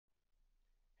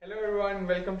Hello everyone,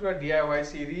 welcome to our DIY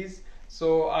series.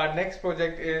 So our next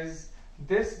project is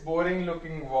this boring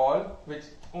looking wall which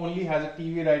only has a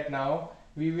TV right now.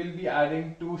 We will be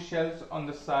adding two shelves on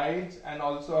the sides and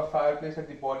also a fireplace at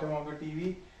the bottom of the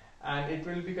TV, and it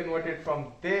will be converted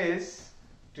from this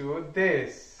to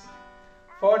this.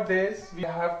 For this we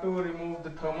have to remove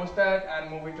the thermostat and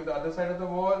move it to the other side of the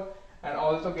wall, and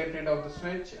also get rid of the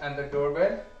switch and the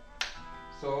doorbell.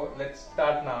 So let's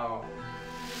start now.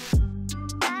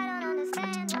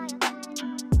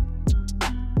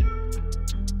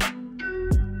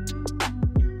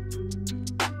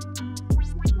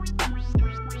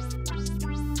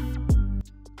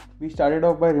 We started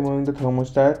off by removing the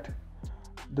thermostat.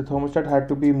 The thermostat had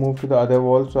to be moved to the other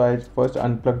wall, so I first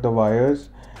unplugged the wires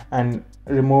and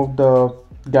removed the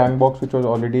gang box which was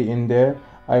already in there.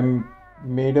 I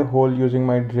made a hole using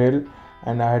my drill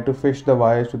and I had to fish the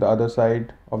wires to the other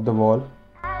side of the wall.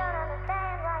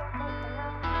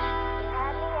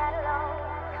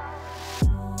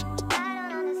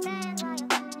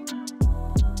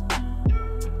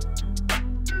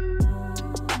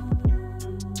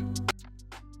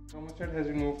 Thermostat has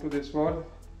been moved to this wall,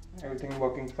 everything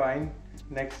working fine.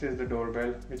 Next is the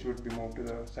doorbell, which would be moved to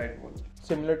the side wall.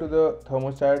 Similar to the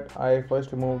thermostat, I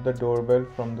first removed the doorbell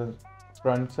from the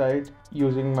front side.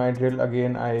 Using my drill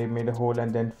again, I made a hole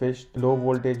and then fished low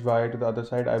voltage wire to the other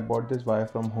side. I bought this wire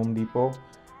from Home Depot.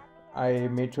 I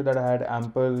made sure that I had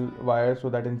ample wire so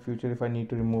that in future if I need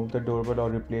to remove the doorbell or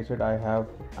replace it, I have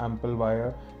ample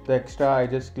wire. The extra I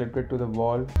just clipped it to the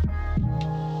wall.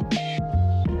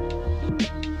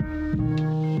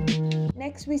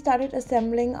 Next, we started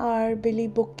assembling our Billy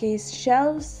bookcase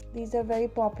shelves. These are very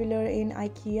popular in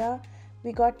IKEA.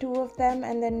 We got two of them,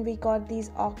 and then we got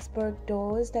these Augsburg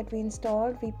doors that we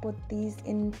installed. We put these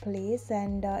in place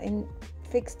and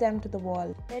fixed them to the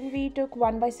wall. Then we took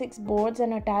 1x6 boards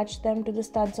and attached them to the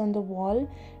studs on the wall.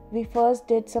 We first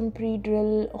did some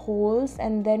pre-drill holes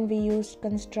and then we used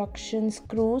construction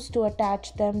screws to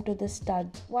attach them to the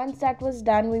studs. Once that was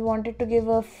done, we wanted to give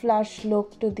a flush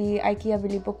look to the IKEA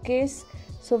Billy bookcase.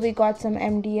 So we got some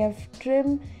MDF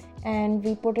trim and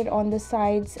we put it on the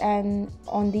sides and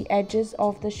on the edges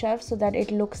of the shelf so that it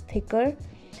looks thicker.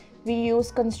 We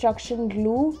used construction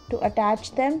glue to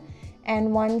attach them,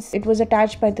 and once it was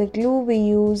attached by the glue, we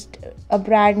used a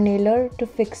brad nailer to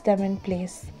fix them in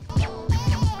place.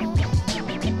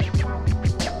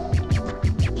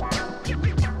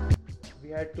 We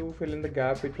had to fill in the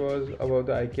gap which was above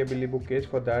the IKEA Billy bookcase.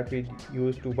 For that we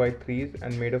used 2x3s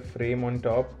and made a frame on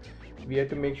top. We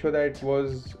had to make sure that it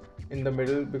was in the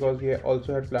middle because we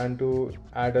also had planned to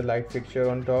add a light fixture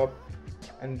on top,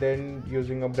 and then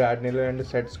using a brad nailer and a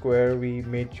set square we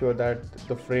made sure that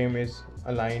the frame is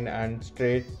aligned and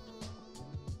straight.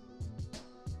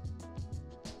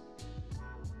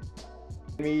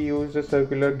 We used a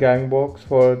circular gang box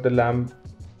for the lamp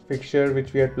fixture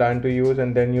which we had planned to use,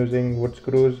 and then using wood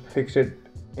screws fixed it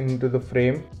into the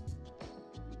frame.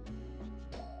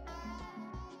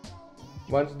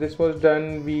 Once this was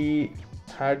done, we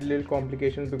had little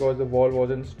complications because the wall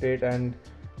wasn't straight and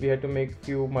we had to make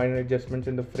few minor adjustments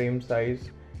in the frame size.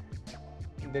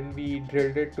 Then we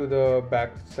drilled it to the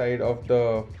back side of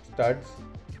the studs.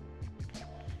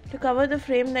 To cover the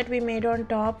frame that we made on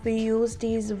top, we used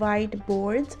these white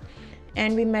boards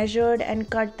and we measured and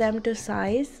cut them to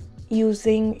size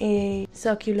using a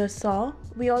circular saw.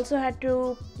 We also had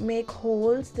to make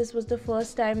holes. This was the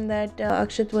first time that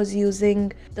Akshat was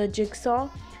using the jigsaw,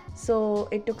 so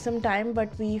it took some time, but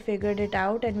we figured it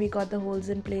out and we got the holes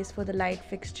in place for the light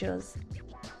fixtures.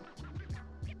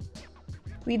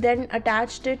 We then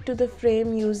attached it to the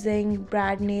frame using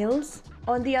brad nails.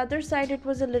 On the other side it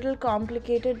was a little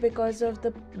complicated because of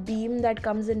the beam that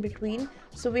comes in between,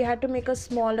 so we had to make a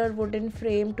smaller wooden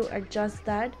frame to adjust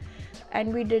that,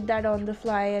 and we did that on the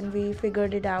fly and we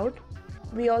figured it out.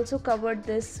 We also covered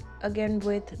this again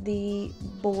with the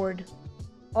board.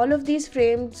 All of these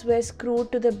frames were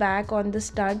screwed to the back on the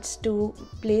studs to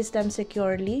place them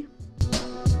securely.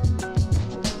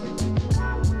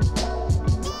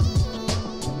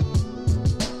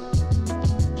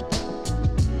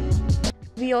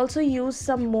 We also used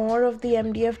some more of the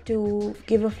MDF to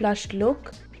give a flushed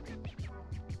look.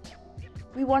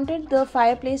 We wanted the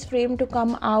fireplace frame to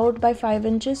come out by 5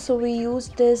 inches, so we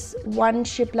used this one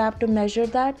shiplap to measure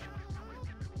that.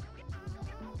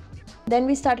 Then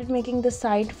we started making the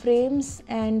side frames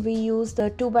and we used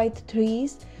the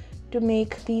 2x3s to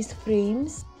make these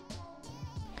frames.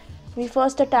 We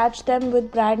first attached them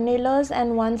with brad nailers,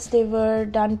 and once they were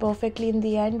done perfectly in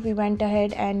the end, we went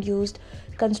ahead and used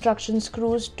construction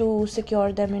screws to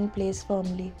secure them in place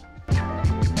firmly.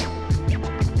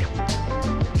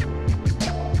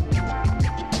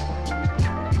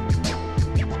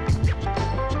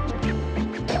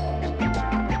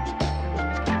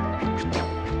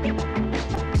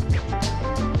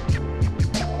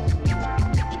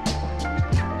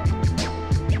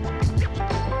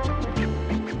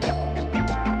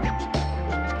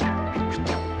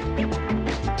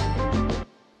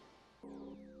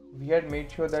 had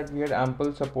made sure that we had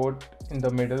ample support in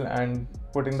the middle, and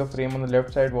putting the frame on the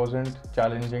left side wasn't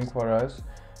challenging for us,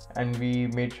 and we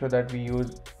made sure that we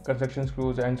used construction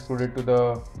screws and screwed it to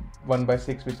the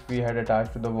 1x6 which we had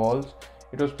attached to the walls.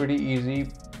 It was pretty easy.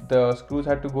 The screws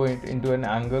had to go into an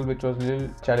angle which was a little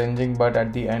challenging, but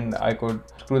at the end I could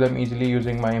screw them easily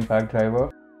using my impact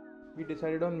driver. We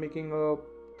decided on making a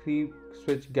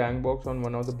 3-switch gang box on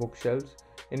one of the bookshelves,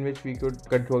 in which we could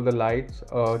control the lights,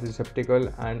 receptacle,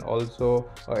 and also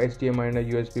a HDMI and a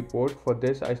USB port. For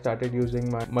this I started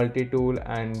using my multi-tool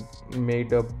and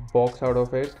made a box out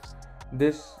of it.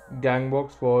 This gang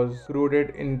box was screwed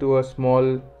into a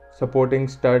small supporting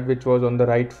stud which was on the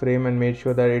right frame, and made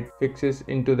sure that it fixes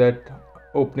into that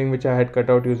opening which I had cut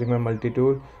out using my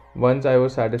multi-tool. Once I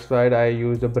was satisfied, I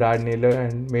used a brad nailer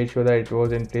and made sure that it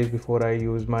was in place before I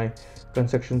used my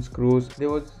construction screws. There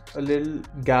was a little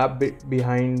gap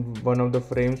behind one of the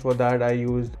frames. For that I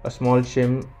used a small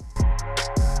shim.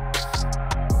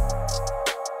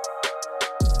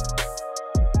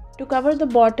 To cover the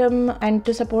bottom and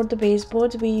to support the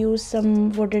baseboards, we used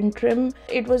some wooden trim.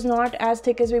 It was not as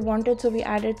thick as we wanted, so we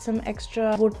added some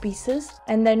extra wood pieces,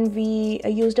 and then we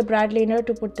used a brad nailer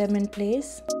to put them in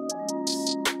place.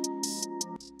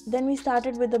 Then we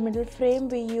started with the middle frame.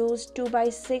 We used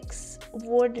 2x6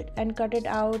 wood and cut it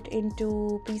out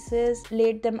into pieces,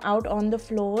 laid them out on the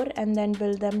floor, and then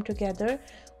built them together.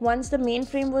 Once the main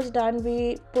frame was done,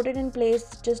 we put it in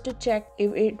place just to check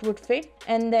if it would fit,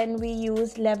 and then we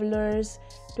used levelers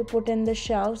to put in the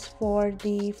shelves for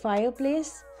the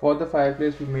fireplace. For the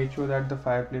fireplace, we made sure that the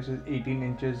fireplace is 18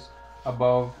 inches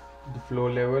above the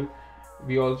floor level.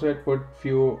 We also had put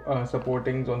few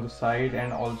supportings on the side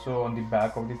and also on the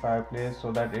back of the fireplace,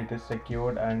 so that it is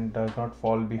secured and does not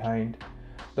fall behind.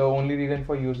 The only reason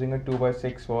for using a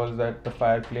 2x6 was that the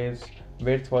fireplace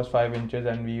width was 5 inches,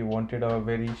 and we wanted a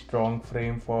very strong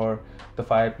frame for the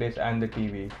fireplace and the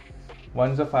TV.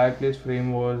 Once the fireplace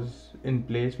frame was in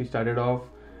place, we started off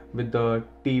with the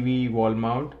TV wall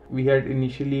mount. We had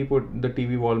initially put the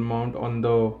TV wall mount on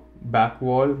the back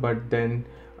wall, but then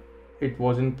it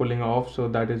wasn't pulling off, so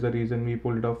that is the reason we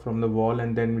pulled it off from the wall,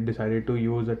 and then we decided to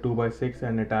use a 2x6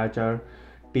 and attach our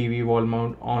TV wall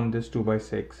mount on this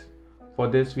 2x6. For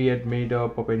this we had made a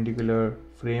perpendicular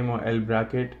frame or L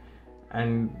bracket,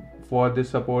 and for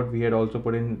this support we had also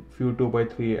put in few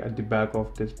 2x3 at the back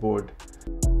of this board.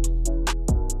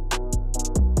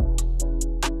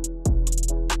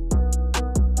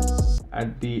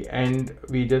 At the end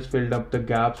we just filled up the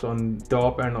gaps on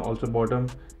top and also bottom.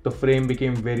 The frame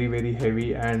became very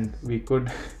heavy, and we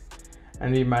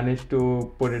managed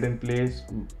to put it in place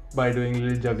by doing a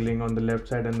little juggling on the left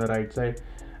side and the right side,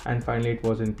 and finally it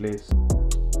was in place.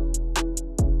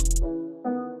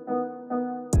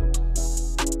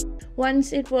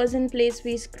 Once it was in place,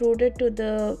 we screwed it to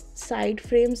the side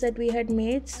frames that we had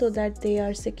made so that they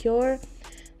are secure.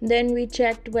 Then we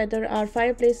checked whether our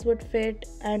fireplace would fit,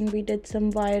 and we did some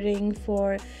wiring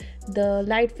for the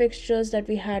light fixtures that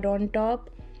we had on top.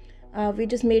 We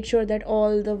just made sure that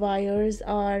all the wires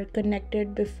are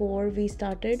connected before we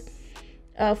started.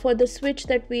 For the switch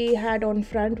that we had on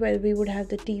front where we would have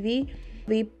the TV,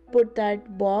 we put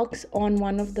that box on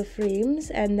one of the frames,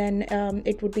 and then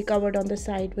it would be covered on the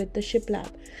side with the Shiplap.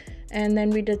 And then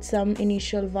we did some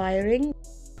initial wiring.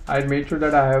 I made sure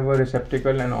that I have a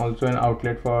receptacle and also an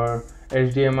outlet for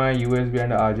HDMI, USB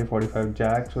and a RJ45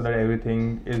 jack, so that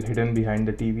everything is hidden behind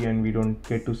the TV and we don't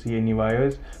get to see any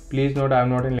wires. Please note, I am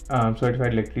not a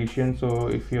certified electrician, so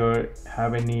if you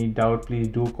have any doubt, please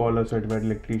do call a certified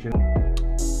electrician.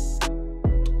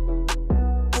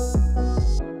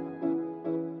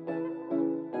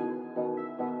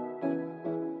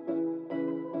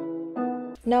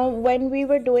 Now when we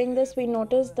were doing this, we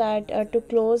noticed that to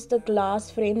close the glass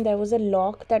frame there was a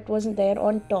lock that wasn't there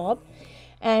on top,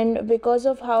 and because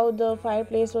of how the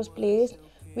fireplace was placed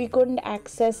we couldn't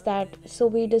access that, so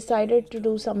we decided to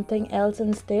do something else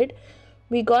instead.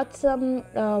 We got some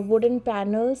wooden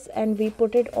panels and we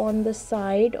put it on the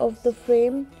side of the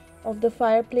frame of the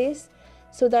fireplace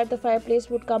so that the fireplace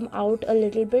would come out a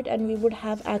little bit and we would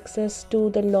have access to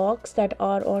the locks that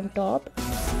are on top.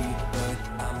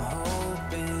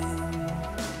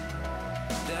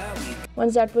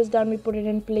 Once that was done, we put it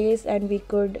in place and we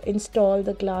could install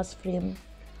the glass frame.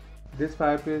 This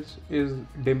fireplace is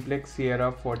Dimplex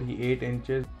Sierra 48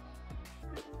 inches.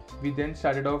 We then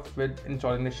started off with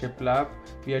installing the Shiplap.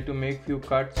 We had to make few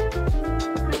cuts.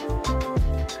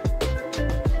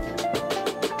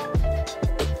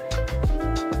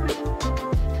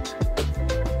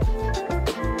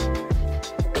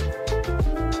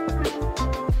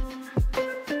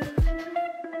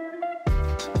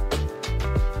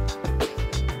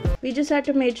 We We just had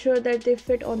to make sure that they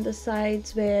fit on the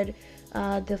sides where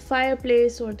the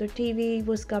fireplace or the TV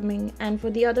was coming, and for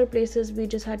the other places we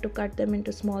just had to cut them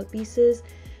into small pieces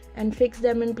and fix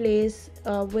them in place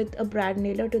with a brad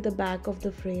nailer to the back of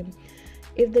the frame.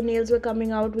 If the nails were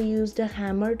coming out, we used a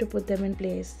hammer to put them in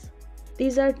place.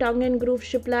 These are tongue and groove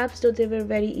shiplaps, so they were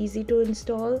very easy to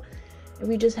install.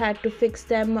 We just had to fix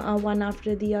them one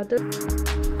after the other.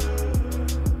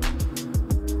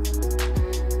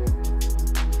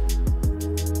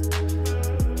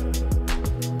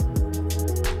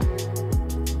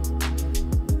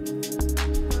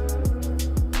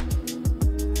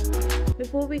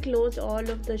 Before we closed all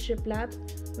of the shiplap,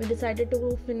 we decided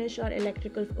to finish our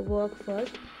electrical work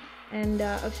first, and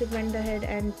Akshat went ahead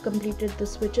and completed the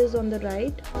switches on the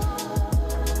right.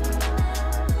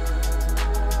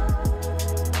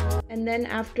 And then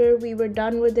after we were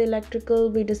done with the electrical,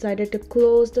 we decided to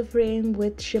close the frame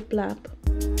with shiplap.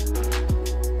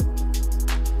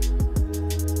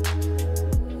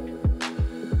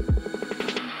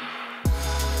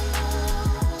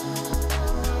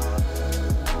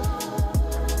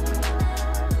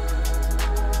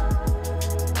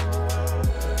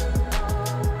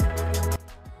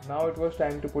 Now it was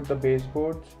time to put the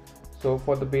baseboards. So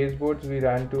for the baseboards, we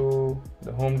ran to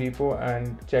the Home Depot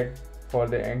and checked for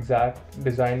the exact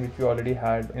design which we already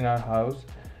had in our house.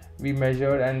 We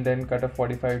measured and then cut a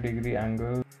 45-degree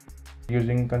angle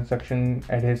using construction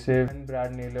adhesive and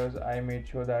brad nailers. I made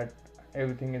sure that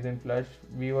everything is in flush.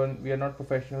 We are not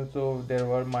professionals, so there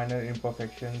were minor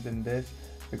imperfections in this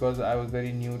because I was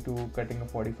very new to cutting a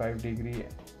 45-degree,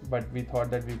 but we thought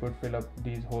that we could fill up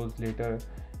these holes later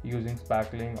using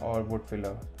spackling or wood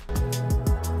filler.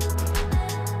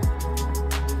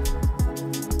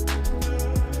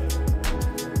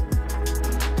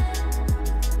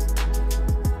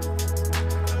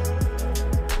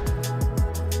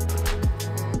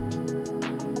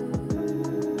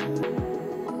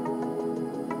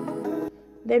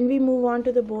 Then we move on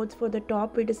to the boards for the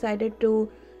top. We decided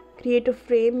to create a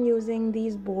frame using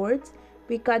these boards.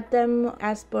 We cut them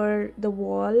as per the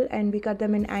wall and we cut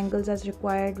them in angles as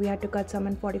required. We had to cut some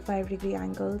in 45-degree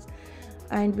angles,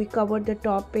 and we covered the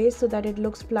top base so that it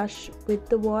looks flush with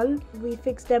the wall. We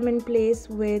fixed them in place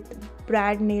with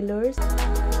brad nailers.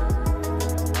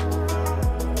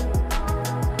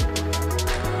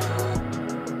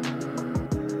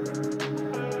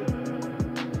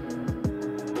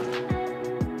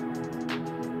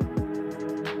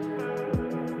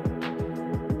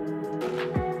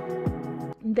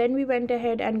 Then we went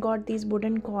ahead and got these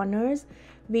wooden corners.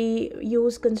 We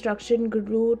used construction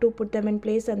glue to put them in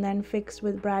place and then fixed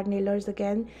with brad nailers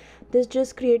again. This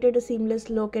just created a seamless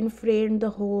look and framed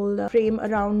the whole frame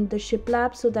around the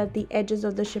shiplap so that the edges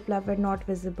of the shiplap were not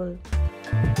visible.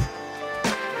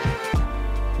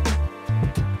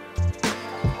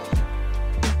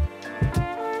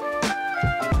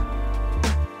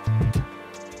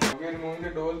 We are removing the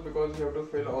doors because we have to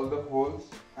fill all the holes,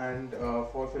 and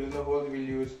for filling the holes we'll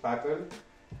use spackle.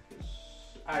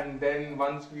 And then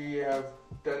once we have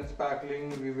done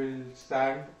spackling, we will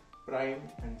sand, prime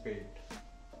and paint.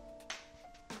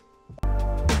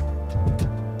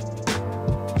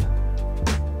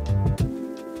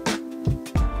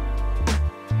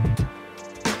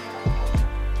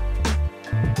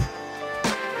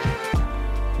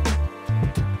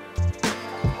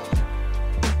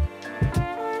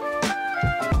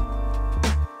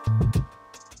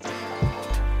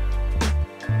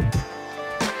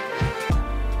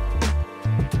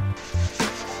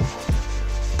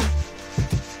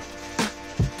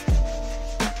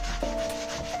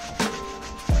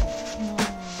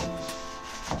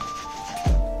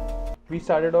 We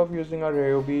started off using a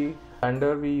Ryobi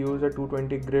sander. We used a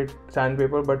 220 grit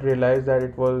sandpaper, but realized that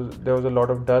there was a lot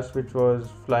of dust which was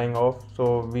flying off.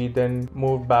 So we then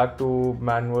moved back to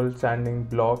manual sanding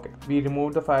block. We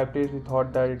removed the fireplace. We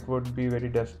thought that it would be very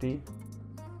dusty.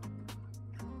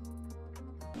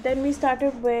 Then we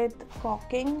started with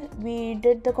caulking. We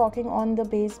did the caulking on the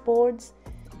baseboards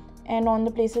and on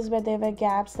the places where there were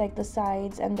gaps like the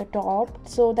sides and the top,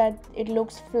 so that it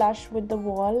looks flush with the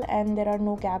wall and there are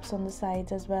no gaps on the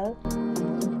sides as well.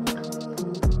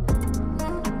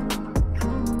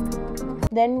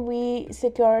 Then we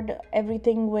secured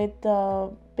everything with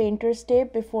the painter's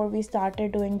tape before we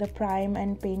started doing the prime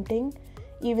and painting,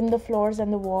 even the floors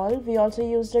and the wall. We also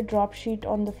used a drop sheet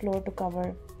on the floor to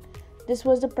cover. This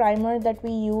was the primer that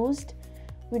we used.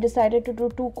 We decided to do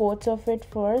 2 coats of it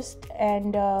first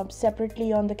and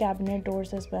separately on the cabinet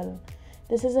doors as well.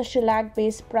 This is a shellac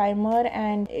based primer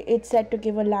and it's set to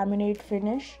give a laminate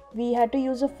finish. We had to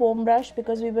use a foam brush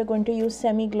because we were going to use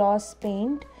semi-gloss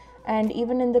paint, and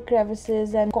even in the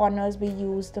crevices and corners we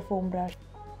used the foam brush.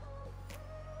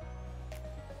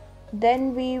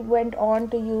 Then we went on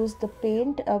to use the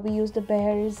paint. We used the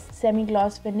Behr's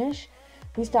semi-gloss finish.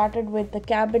 We started with the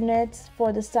cabinets.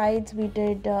 For the sides we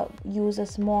did use a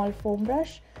small foam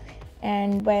brush,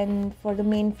 and when for the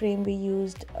main frame we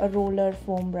used a roller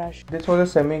foam brush. This was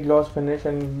a semi-gloss finish,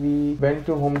 and we went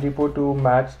to Home Depot to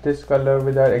match this color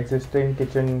with our existing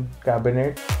kitchen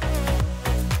cabinet.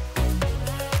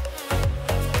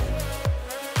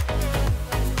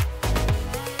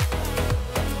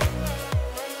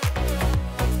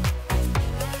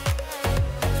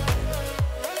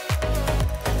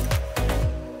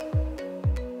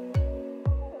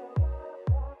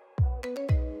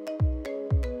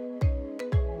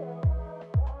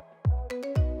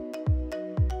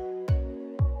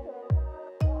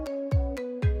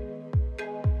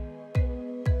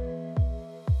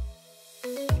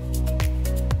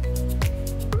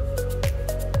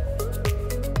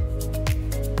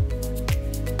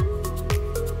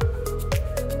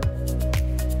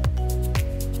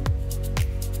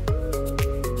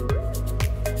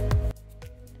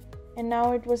 And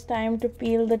now it was time to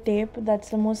peel the tape. That's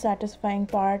the most satisfying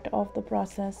part of the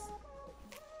process.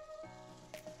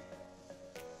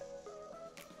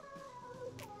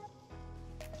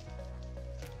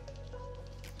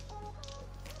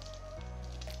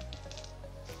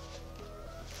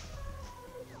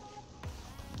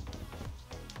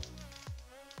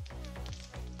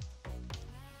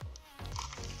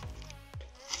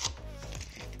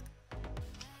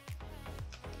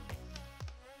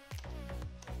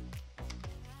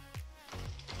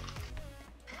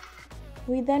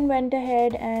 We then went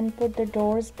ahead and put the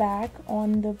doors back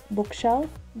on the bookshelf.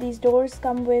 These doors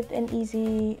come with an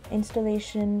easy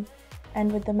installation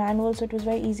and with the manual, so it was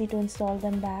very easy to install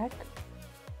them back.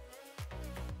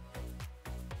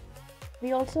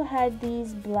 We also had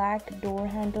these black door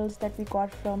handles that we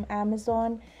got from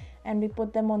Amazon, and we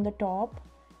put them on the top.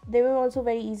 They were also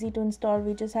very easy to install.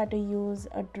 We just had to use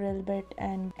a drill bit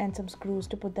and some screws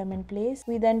to put them in place.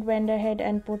 We then went ahead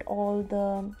and put all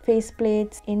the face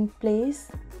plates in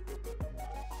place.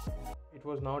 It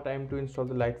was now time to install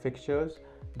the light fixtures.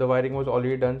 The wiring was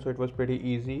already done, so it was pretty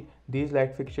easy. These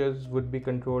light fixtures would be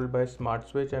controlled by smart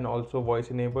switch and also voice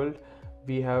enabled.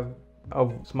 We have a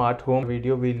smart home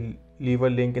video. We'll leave a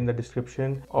link in the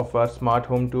description of our smart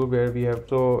home tool, where we have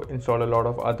also installed a lot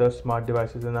of other smart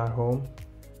devices in our home.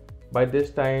 By this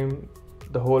time,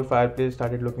 the whole fireplace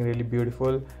started looking really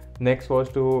beautiful. Next was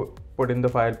to put in the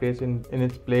fireplace in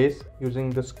its place using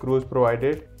the screws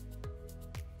provided.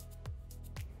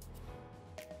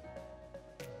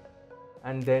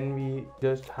 And then we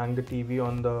just hung the TV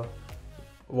on the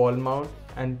wall mount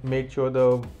and make sure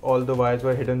all the wires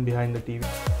were hidden behind the TV.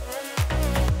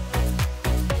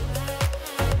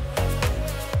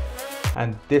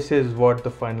 And this is what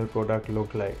the final product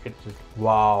looked like. It's just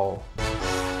wow.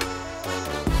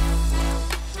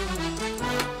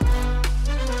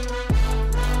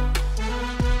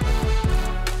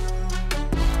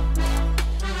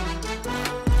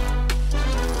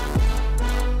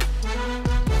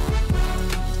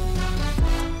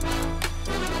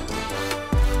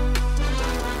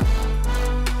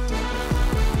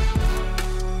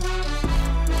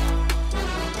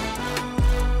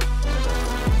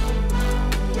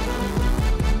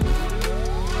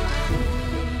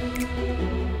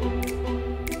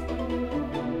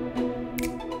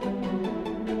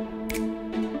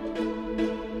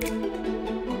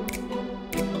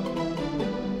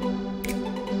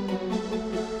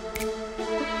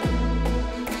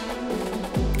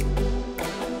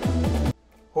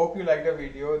 Hope you liked the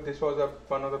video. This was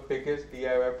one of the biggest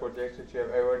DIY projects which we have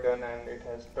ever done, and it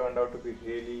has turned out to be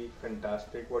really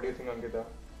fantastic. What do you think, Ankita?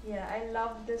 Yeah, I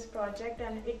love this project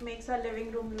and it makes our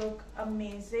living room look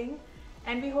amazing.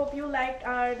 And we hope you liked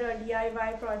our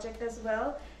DIY project as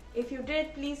well. If you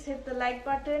did, please hit the like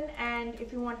button, and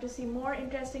if you want to see more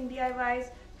interesting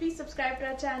DIYs, please subscribe to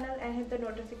our channel and hit the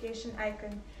notification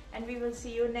icon. And we will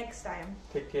see you next time.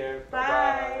 Take care.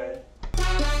 Bye.